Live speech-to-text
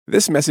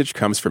This message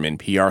comes from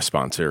NPR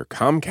sponsor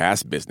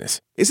Comcast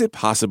Business. Is it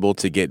possible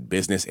to get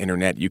business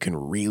internet you can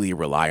really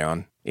rely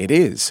on? It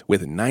is,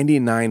 with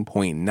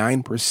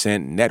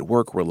 99.9%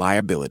 network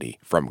reliability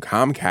from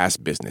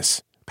Comcast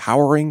Business,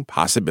 powering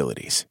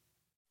possibilities.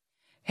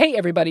 Hey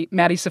everybody,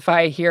 Maddie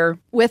Safaya here.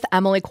 With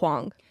Emily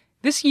Kwong.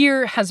 This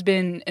year has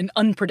been an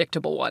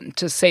unpredictable one,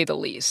 to say the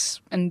least.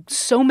 And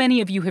so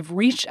many of you have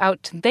reached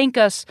out to thank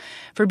us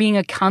for being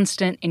a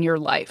constant in your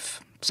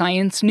life.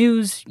 Science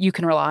news you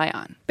can rely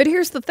on. But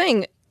here's the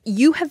thing.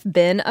 You have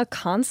been a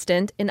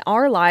constant in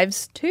our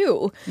lives,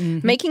 too.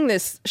 Mm-hmm. Making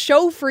this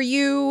show for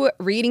you,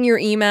 reading your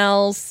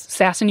emails.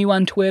 Sassing you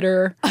on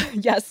Twitter.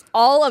 Yes,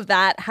 all of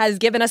that has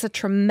given us a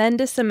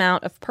tremendous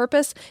amount of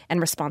purpose and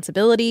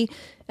responsibility,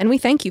 and we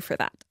thank you for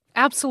that.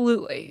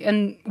 Absolutely.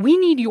 And we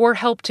need your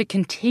help to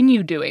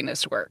continue doing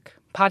this work.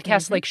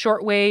 Podcasts like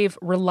Shortwave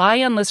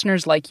rely on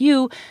listeners like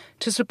you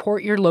to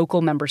support your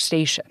local member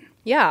station.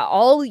 Yeah,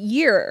 all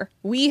year,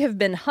 we have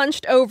been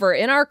hunched over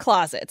in our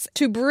closets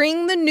to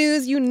bring the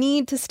news you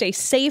need to stay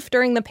safe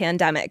during the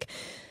pandemic.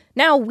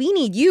 Now we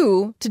need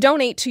you to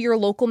donate to your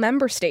local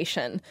member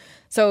station.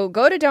 So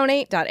go to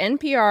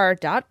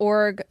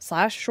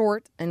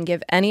donate.npr.org/short and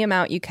give any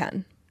amount you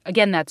can.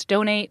 Again, that's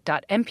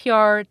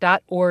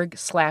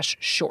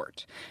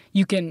donate.npr.org/short.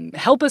 You can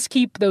help us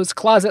keep those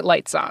closet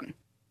lights on.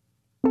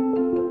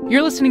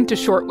 You're listening to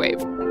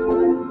Shortwave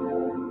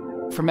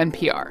from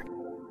NPR.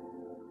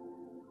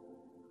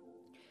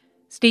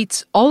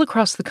 States all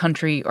across the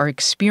country are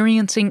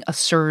experiencing a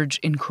surge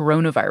in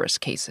coronavirus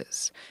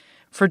cases.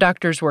 For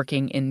doctors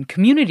working in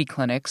community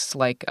clinics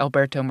like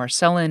Alberto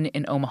Marcellin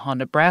in Omaha,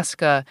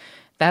 Nebraska,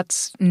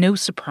 that's no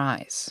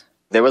surprise.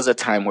 There was a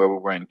time where we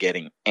weren't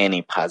getting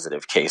any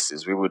positive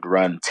cases. We would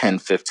run 10,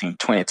 15,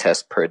 20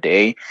 tests per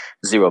day,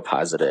 0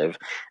 positive.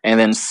 And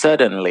then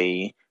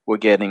suddenly we're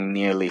getting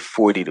nearly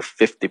 40 to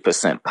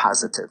 50%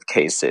 positive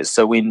cases.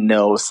 So we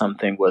know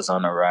something was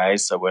on the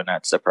rise. So we're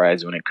not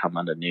surprised when it comes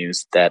on the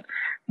news that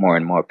more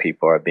and more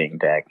people are being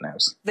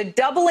diagnosed. The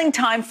doubling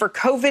time for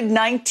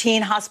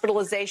COVID-19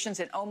 hospitalizations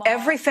in Omaha.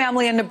 Every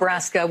family in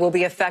Nebraska will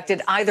be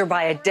affected either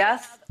by a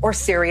death or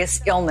serious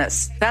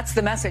illness. That's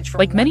the message from...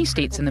 Like many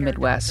states in the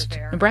Midwest,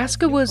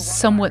 Nebraska was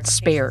somewhat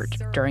spared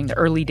during the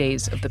early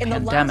days of the pandemic.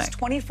 In the last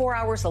 24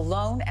 hours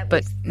alone...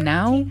 But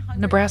now,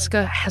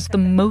 Nebraska has the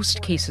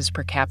most cases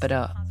per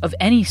capita of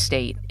any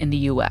state in the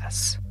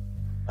U.S.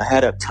 I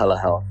had a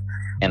telehealth,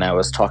 and I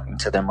was talking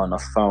to them on the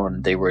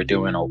phone. They were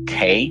doing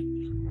okay.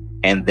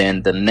 And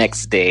then the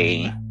next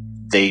day,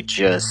 they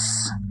just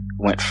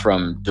went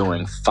from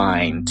doing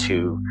fine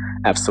to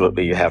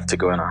absolutely you have to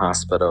go in a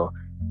hospital.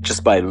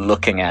 Just by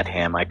looking at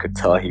him, I could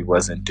tell he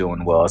wasn't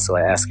doing well. So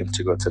I asked him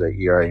to go to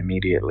the ER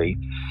immediately.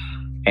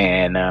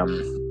 And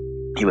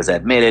he was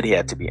admitted. He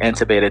had to be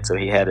intubated, so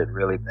he had it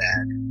really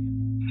bad.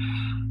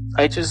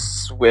 I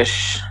just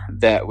wish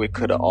that we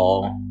could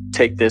all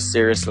take this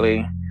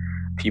seriously.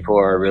 People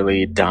are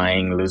really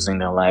dying, losing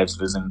their lives,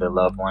 losing their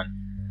loved one.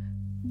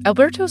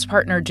 Alberto's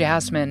partner,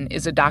 Jasmine,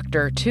 is a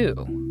doctor,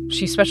 too.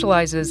 She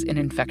specializes in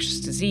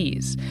infectious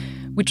disease,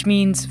 which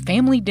means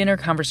family dinner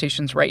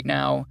conversations right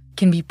now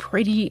can be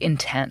pretty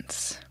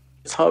intense.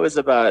 It's always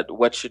about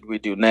what should we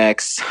do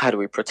next? How do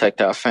we protect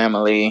our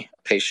family?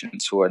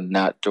 Patients who are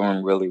not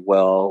doing really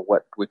well,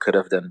 what we could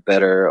have done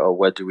better, or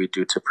what do we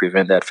do to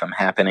prevent that from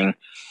happening?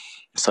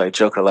 So I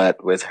joke a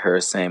lot with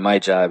her saying my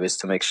job is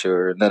to make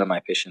sure none of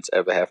my patients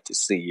ever have to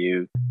see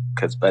you,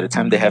 because by the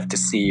time they have to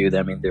see you,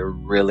 I mean, they're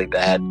really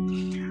bad.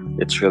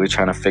 It's really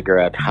trying to figure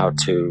out how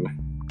to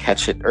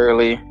catch it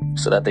early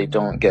so that they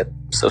don't get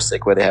so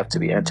sick where they have to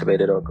be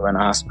intubated or go in a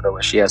hospital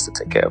where she has to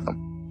take care of them.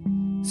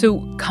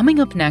 So coming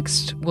up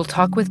next, we'll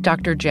talk with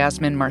Dr.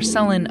 Jasmine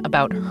Marcellin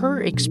about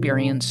her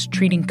experience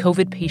treating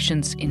COVID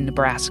patients in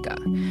Nebraska.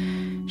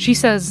 She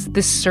says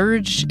this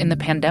surge in the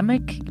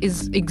pandemic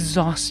is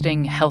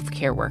exhausting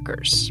healthcare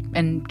workers,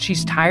 and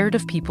she's tired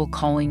of people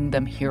calling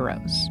them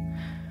heroes.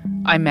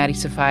 I'm Maddie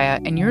Safaya,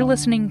 and you're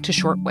listening to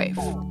Shortwave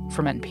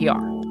from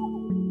NPR.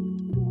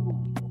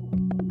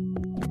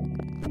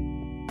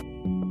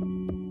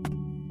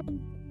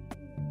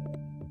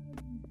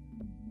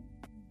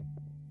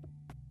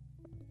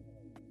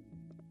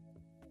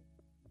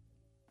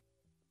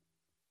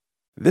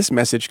 This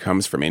message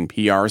comes from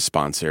NPR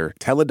sponsor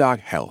Teladoc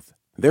Health.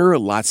 There are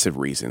lots of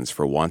reasons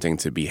for wanting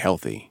to be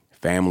healthy.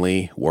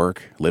 Family,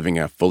 work, living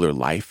a fuller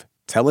life.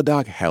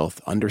 Teladoc Health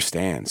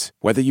understands.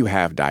 Whether you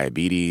have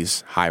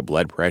diabetes, high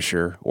blood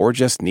pressure, or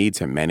just need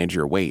to manage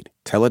your weight,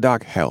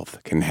 Teladoc Health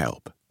can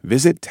help.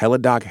 Visit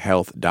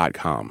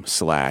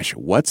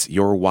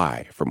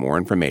teladochealth.com/whatsyourwhy for more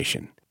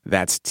information.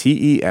 That's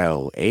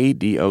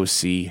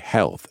TELADOC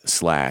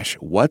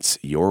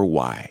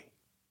health/whatsyourwhy.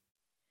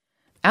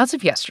 As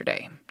of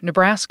yesterday,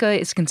 Nebraska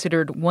is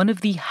considered one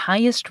of the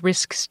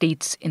highest-risk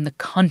states in the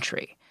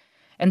country,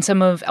 and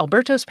some of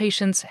Alberto's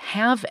patients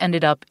have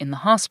ended up in the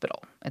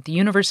hospital at the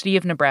University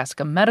of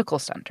Nebraska Medical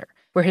Center,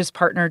 where his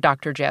partner,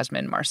 Dr.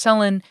 Jasmine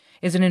Marcellin,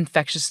 is an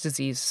infectious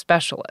disease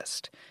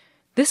specialist.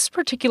 This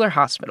particular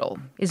hospital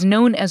is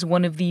known as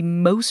one of the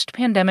most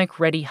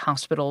pandemic-ready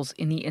hospitals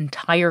in the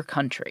entire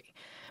country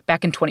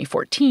Back in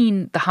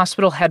 2014, the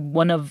hospital had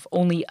one of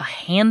only a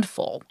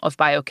handful of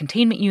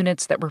biocontainment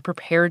units that were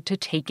prepared to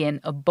take in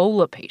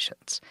Ebola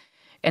patients.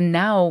 And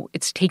now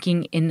it's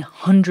taking in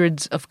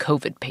hundreds of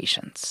COVID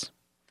patients.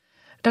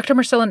 Dr.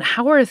 Marcellin,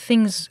 how are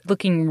things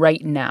looking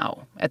right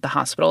now at the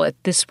hospital at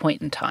this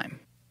point in time?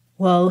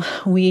 Well,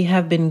 we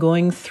have been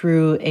going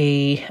through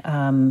a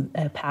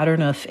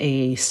pattern of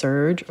a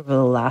surge over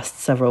the last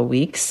several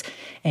weeks,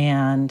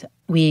 and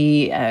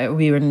we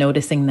were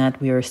noticing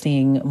that we were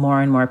seeing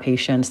more and more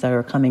patients that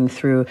are coming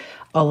through.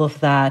 All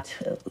of that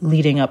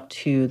leading up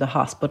to the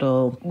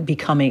hospital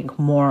becoming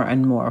more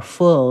and more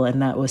full,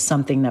 and that was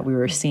something that we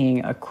were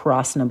seeing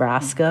across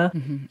Nebraska.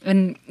 Mm-hmm.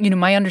 And,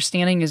 my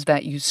understanding is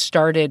that you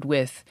started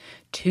with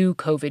 2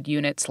 COVID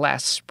units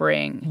last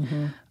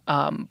spring,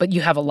 but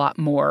you have a lot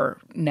more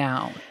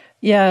now.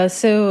 Yeah,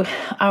 so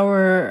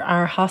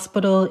our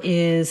hospital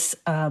is,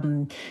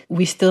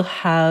 we still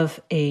have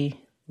a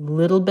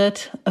little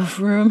bit of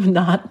room,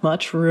 not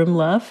much room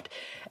left.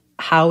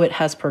 How it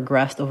has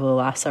progressed over the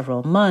last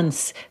several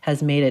months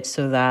has made it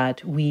so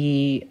that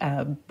we,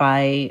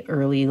 by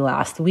early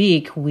last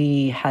week,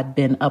 we had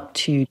been up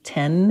to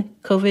 10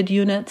 COVID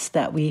units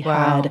that we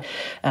had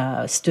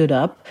stood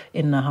up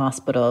in the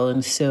hospital.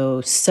 And so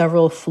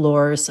several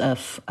floors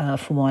of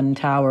one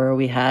tower,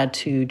 we had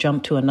to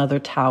jump to another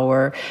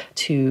tower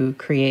to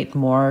create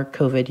more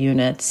COVID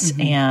units.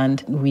 Mm-hmm.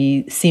 And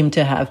we seem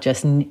to have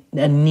just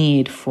a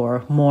need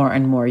for more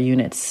and more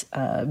units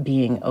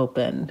being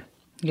opened.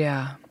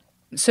 Yeah.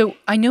 So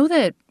I know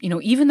that,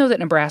 even though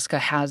that Nebraska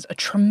has a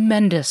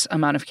tremendous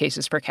amount of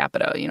cases per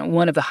capita,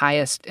 one of the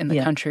highest in the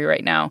country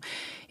right now,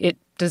 it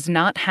does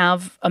not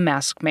have a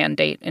mask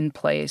mandate in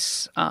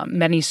place.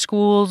 Many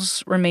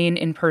schools remain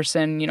in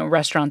person.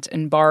 Restaurants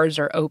and bars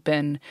are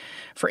open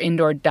for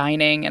indoor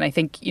dining. And I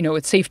think,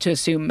 it's safe to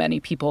assume many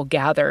people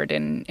gathered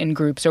in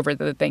groups over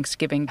the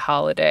Thanksgiving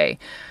holiday.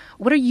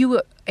 What are you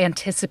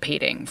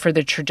anticipating for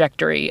the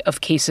trajectory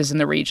of cases in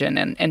the region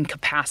and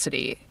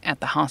capacity at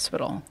the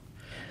hospital?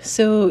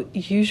 So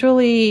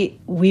usually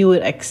we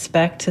would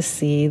expect to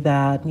see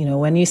that,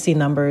 when you see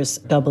numbers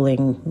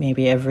doubling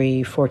maybe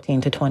every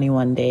 14 to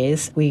 21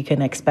 days, we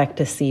can expect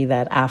to see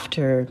that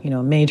after,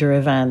 major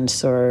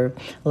events or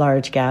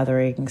large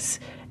gatherings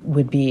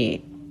would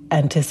be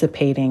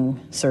anticipating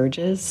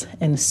surges.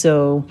 And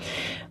so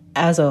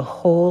as a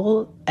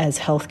whole, as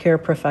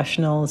healthcare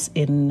professionals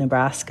in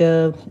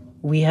Nebraska,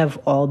 we have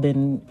all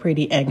been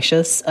pretty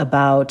anxious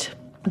about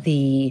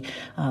the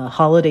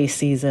holiday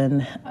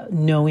season,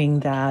 knowing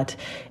that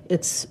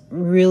it's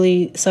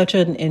really such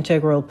an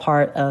integral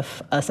part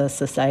of us as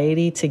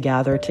society to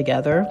gather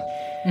together.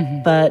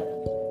 Mm-hmm. But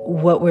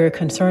what we're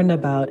concerned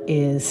about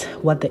is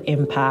what the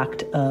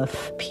impact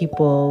of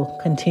people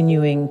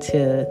continuing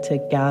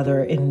to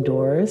gather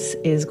indoors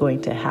is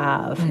going to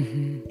have.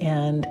 Mm-hmm.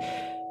 And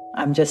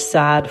I'm just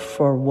sad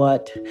for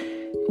what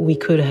we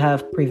could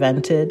have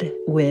prevented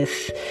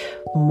with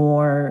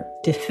more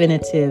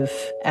definitive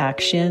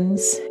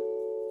actions.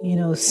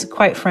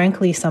 Quite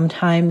frankly,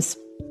 sometimes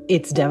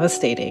it's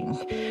devastating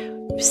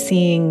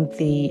seeing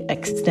the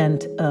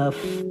extent of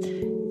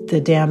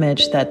the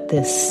damage that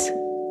this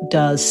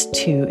does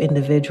to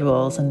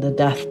individuals and the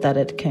death that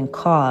it can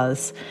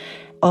cause.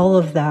 All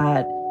of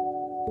that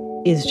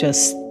is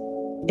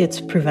it's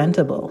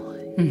preventable,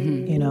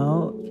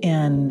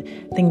 and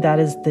I think that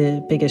is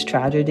the biggest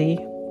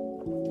tragedy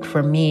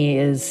for me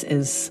is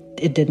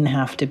it didn't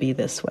have to be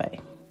this way.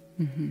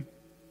 Mm-hmm.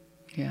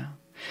 Yeah.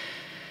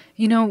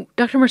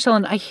 Dr.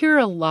 Marcellin, I hear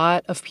a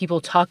lot of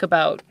people talk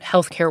about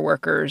healthcare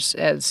workers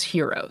as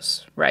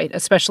heroes, right?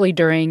 Especially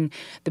during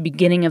the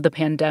beginning of the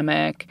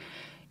pandemic.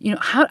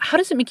 How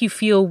does it make you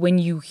feel when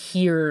you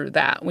hear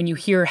that, when you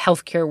hear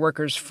healthcare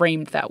workers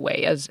framed that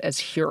way as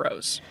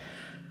heroes?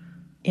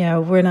 Yeah,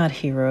 we're not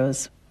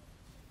heroes.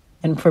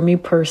 And for me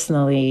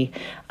personally,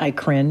 I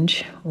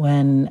cringe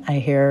when I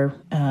hear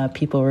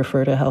people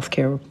refer to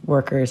healthcare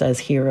workers as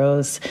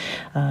heroes,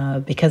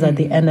 because at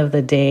the end of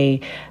the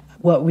day,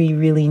 what we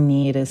really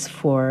need is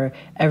for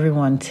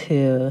everyone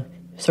to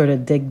sort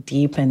of dig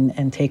deep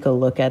and take a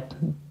look at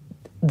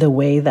the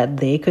way that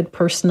they could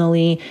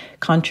personally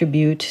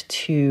contribute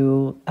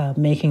to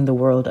making the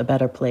world a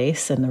better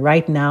place. And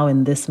right now,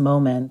 in this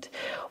moment,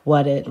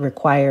 what it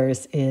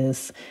requires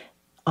is,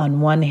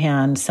 on one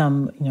hand,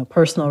 some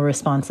personal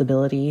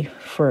responsibility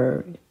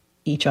for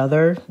each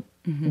other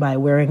by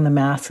wearing the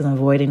masks and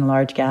avoiding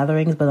large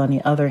gatherings. But on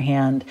the other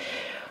hand,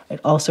 it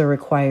also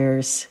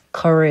requires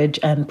courage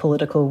and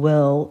political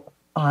will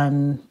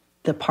on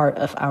the part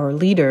of our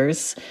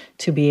leaders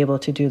to be able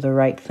to do the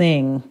right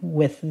thing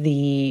with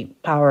the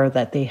power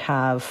that they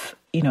have,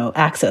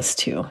 access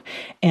to.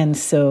 And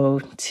so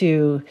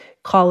to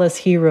call us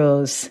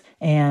heroes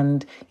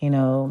and,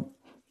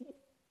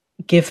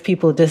 give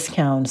people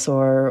discounts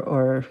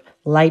or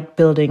light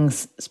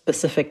buildings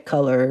specific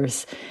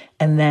colors,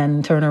 and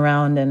then turn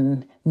around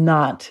and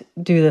not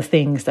do the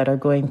things that are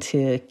going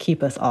to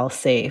keep us all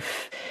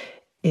safe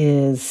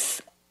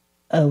is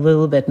a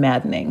little bit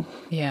maddening.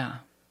 Yeah.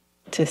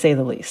 To say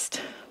the least.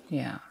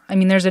 Yeah. I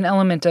mean, there's an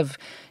element of,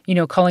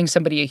 calling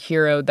somebody a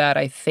hero that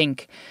I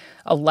think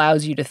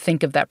allows you to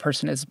think of that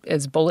person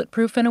as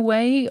bulletproof in a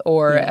way,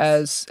 or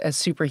as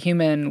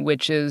superhuman,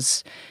 which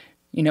is,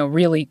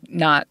 really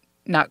not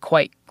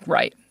quite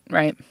right?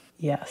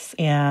 Yes.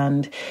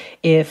 And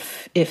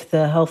if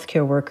the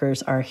healthcare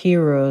workers are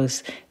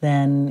heroes,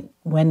 then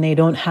when they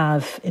don't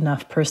have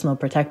enough personal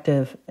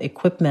protective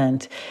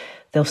equipment,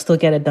 they'll still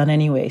get it done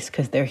anyways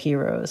because they're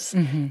heroes.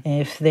 Mm-hmm.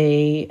 If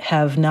they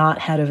have not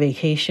had a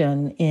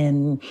vacation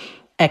in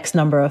X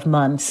number of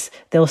months,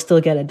 they'll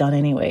still get it done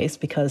anyways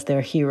because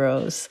they're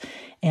heroes.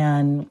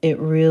 And it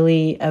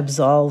really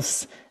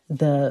absolves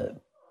the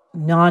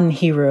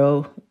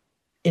non-hero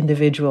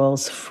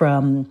individuals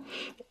from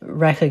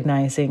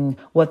recognizing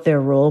what their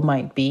role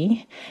might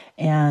be.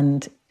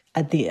 And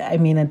at the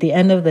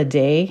end of the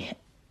day,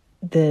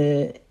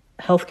 the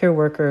healthcare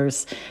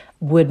workers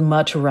would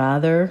much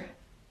rather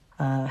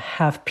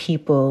have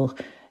people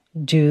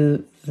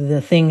do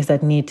the things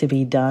that need to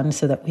be done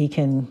so that we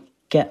can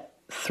get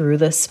through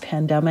this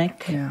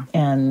pandemic. Yeah.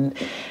 And,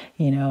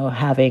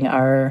 having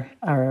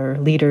our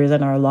leaders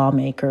and our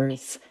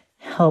lawmakers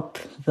help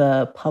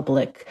the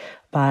public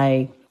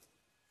by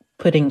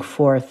putting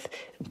forth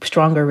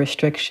stronger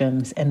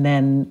restrictions and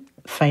then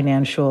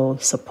financial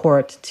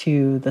support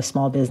to the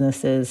small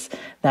businesses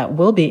that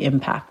will be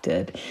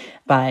impacted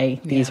by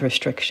these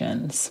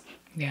restrictions.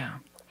 Yeah.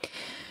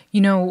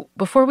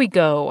 Before we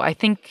go, I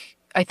think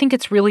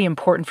it's really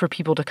important for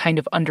people to kind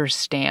of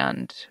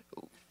understand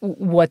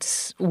what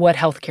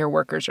healthcare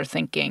workers are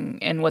thinking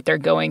and what they're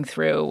going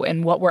through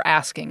and what we're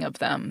asking of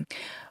them.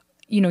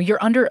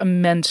 You're under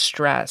immense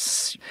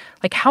stress.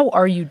 Like, how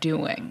are you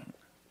doing?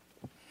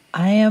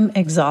 I am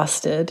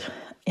exhausted,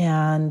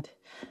 and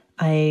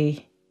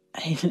I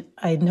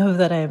know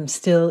that I am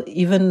still,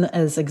 even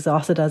as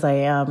exhausted as I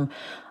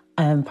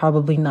am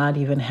probably not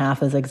even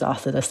half as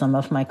exhausted as some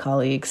of my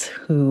colleagues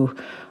who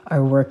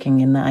are working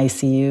in the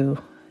ICU.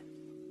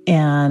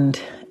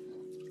 And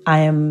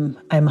I'm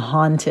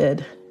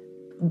haunted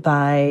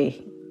by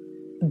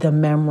the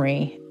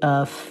memory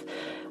of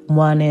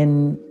one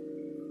in,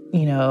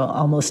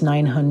 almost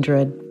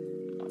 900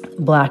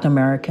 Black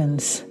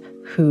Americans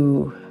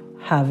who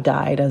have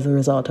died as a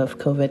result of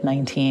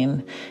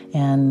COVID-19.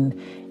 And,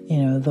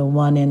 the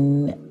one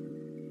in,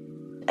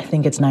 I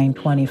think it's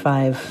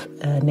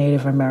 925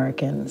 Native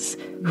Americans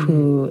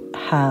who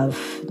have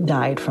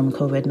died from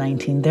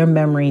COVID-19. Their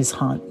memories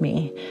haunt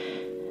me.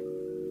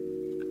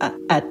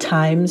 At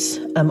times,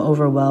 I'm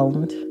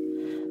overwhelmed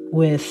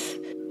with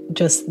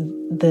just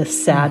the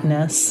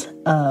sadness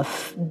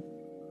of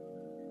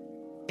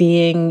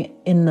being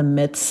in the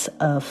midst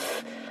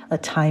of a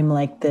time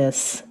like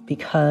this,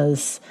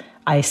 because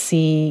I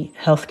see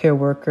healthcare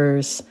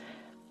workers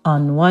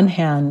on one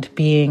hand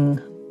being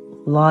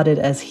lauded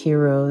as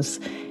heroes,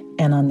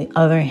 and on the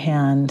other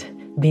hand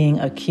being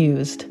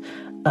accused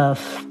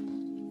of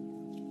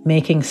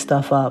making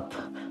stuff up,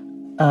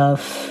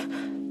 of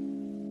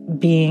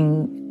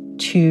being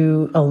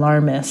too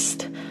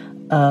alarmist,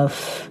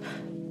 of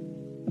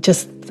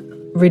just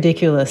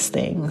ridiculous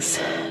things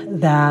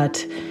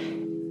that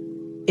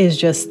is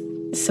just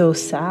so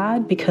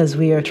sad, because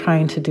we are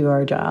trying to do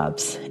our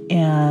jobs.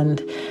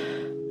 And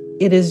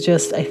it is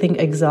just, I think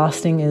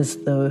exhausting is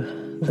the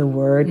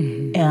word.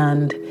 Mm-hmm.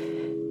 And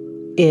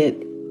it,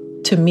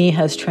 to me,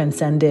 has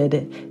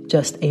transcended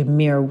just a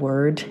mere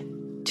word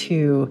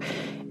to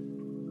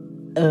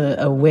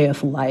a way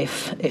of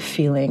life, a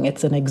feeling.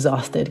 It's an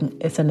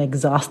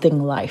exhausting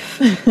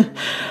life.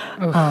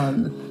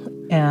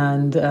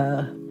 And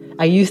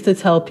I used to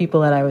tell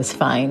people that I was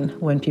fine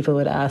when people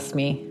would ask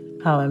me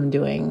how I'm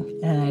doing,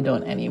 and I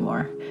don't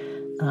anymore.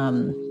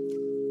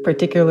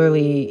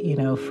 Particularly,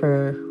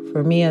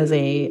 for me as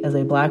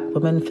a Black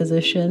woman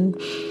physician,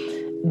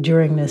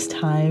 during this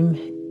time,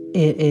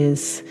 it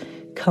is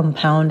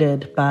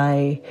compounded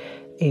by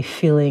a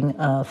feeling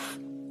of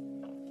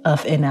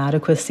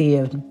inadequacy,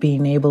 of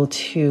being able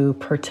to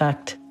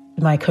protect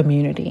my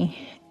community,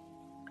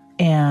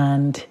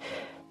 and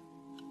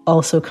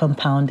also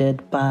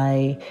compounded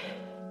by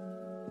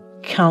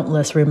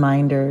countless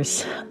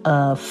reminders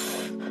of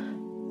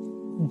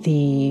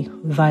the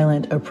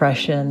violent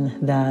oppression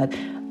that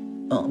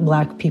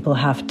Black people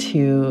have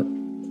to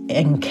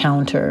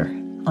encounter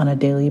on a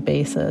daily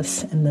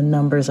basis, and the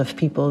numbers of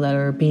people that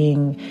are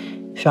being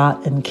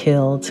shot and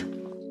killed,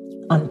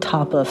 on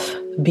top of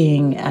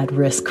being at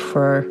risk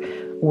for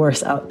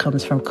worse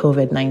outcomes from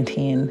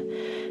COVID-19.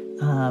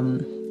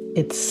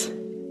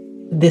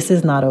 This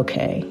is not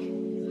okay.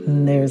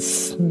 And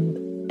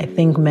I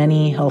think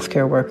many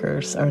healthcare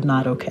workers are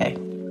not okay.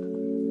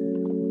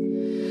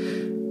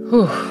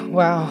 Whew,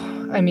 wow.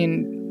 I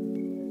mean,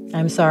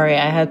 I'm sorry.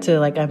 I had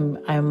to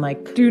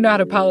I'm do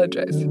not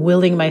apologize.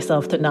 Willing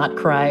myself to not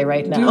cry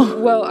right now.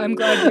 Well, I'm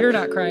glad you're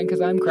not crying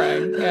because I'm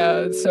crying.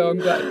 Yeah, so I'm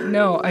glad.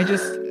 No, I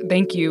just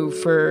thank you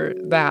for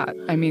that.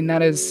 I mean,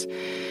 it's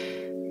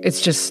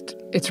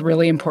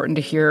really important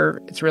to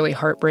hear. It's really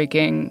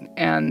heartbreaking.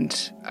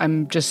 And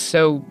I'm just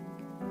so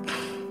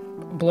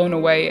blown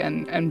away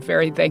and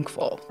very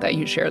thankful that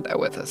you shared that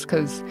with us,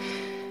 because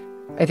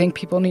I think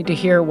people need to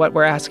hear what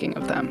we're asking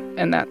of them.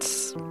 And that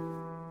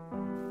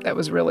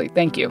was really,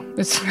 thank you.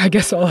 It's, I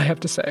guess, all I have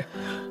to say.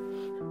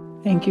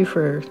 Thank you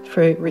for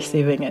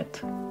receiving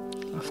it.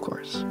 Of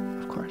course.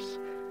 Of course.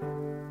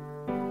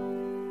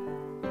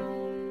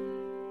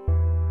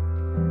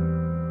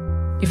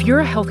 If you're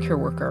a healthcare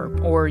worker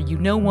or you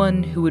know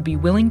one who would be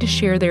willing to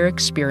share their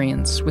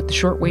experience with the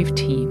Shortwave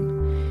team,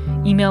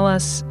 email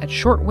us at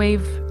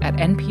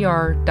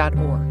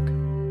shortwave@npr.org.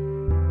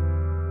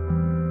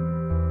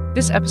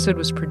 This episode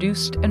was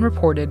produced and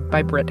reported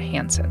by Britt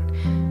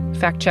Hansen,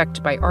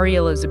 fact-checked by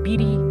Ariela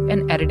Zabidi,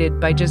 and edited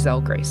by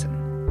Giselle Grayson.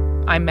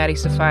 I'm Maddie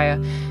Sofia.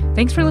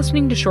 Thanks for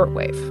listening to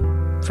Shortwave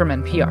from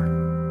NPR.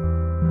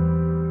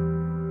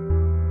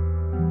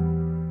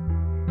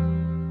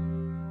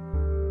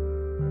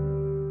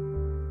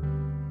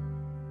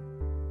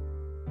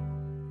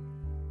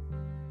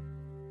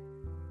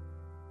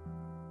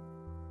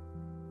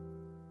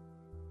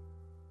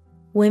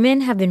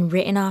 Women have been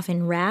written off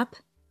in rap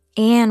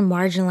and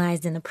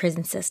marginalized in the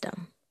prison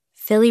system.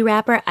 Philly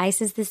rapper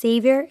Isis the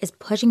Savior is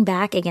pushing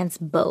back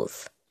against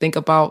both. Think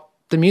about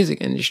the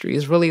music industry.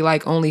 It's really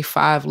like only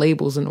 5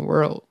 labels in the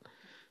world.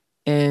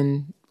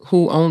 And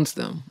who owns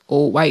them?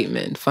 Old white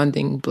men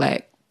funding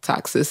Black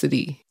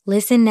toxicity.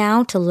 Listen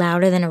now to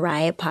Louder Than a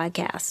Riot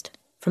podcast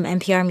from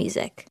NPR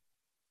Music.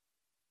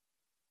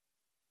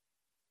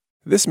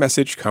 This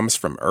message comes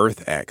from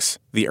EarthX.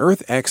 The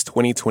EarthX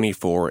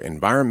 2024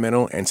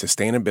 Environmental and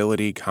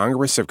Sustainability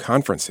Congress of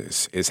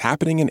Conferences is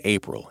happening in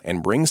April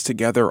and brings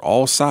together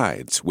all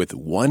sides with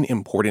one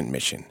important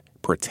mission: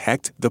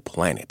 protect the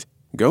planet.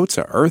 Go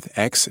to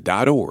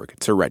earthx.org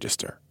to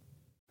register.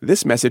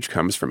 This message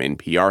comes from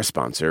NPR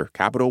sponsor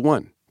Capital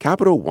One.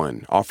 Capital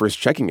One offers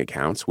checking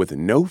accounts with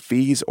no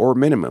fees or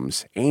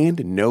minimums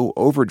and no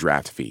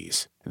overdraft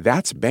fees.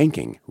 That's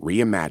banking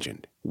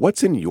reimagined.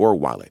 What's in your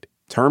wallet?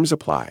 Terms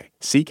apply.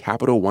 See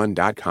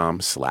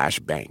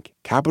CapitalOne.com/bank.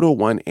 Capital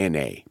One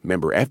N.A.,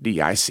 member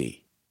FDIC.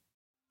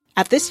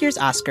 At this year's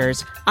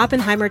Oscars,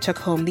 Oppenheimer took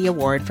home the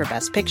award for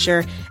Best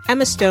Picture.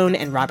 Emma Stone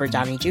and Robert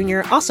Downey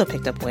Jr. also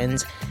picked up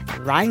wins,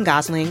 and Ryan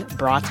Gosling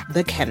brought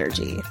the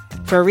Kenergy.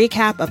 For a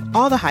recap of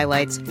all the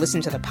highlights,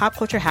 listen to the Pop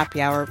Culture Happy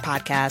Hour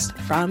podcast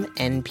from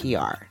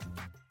NPR.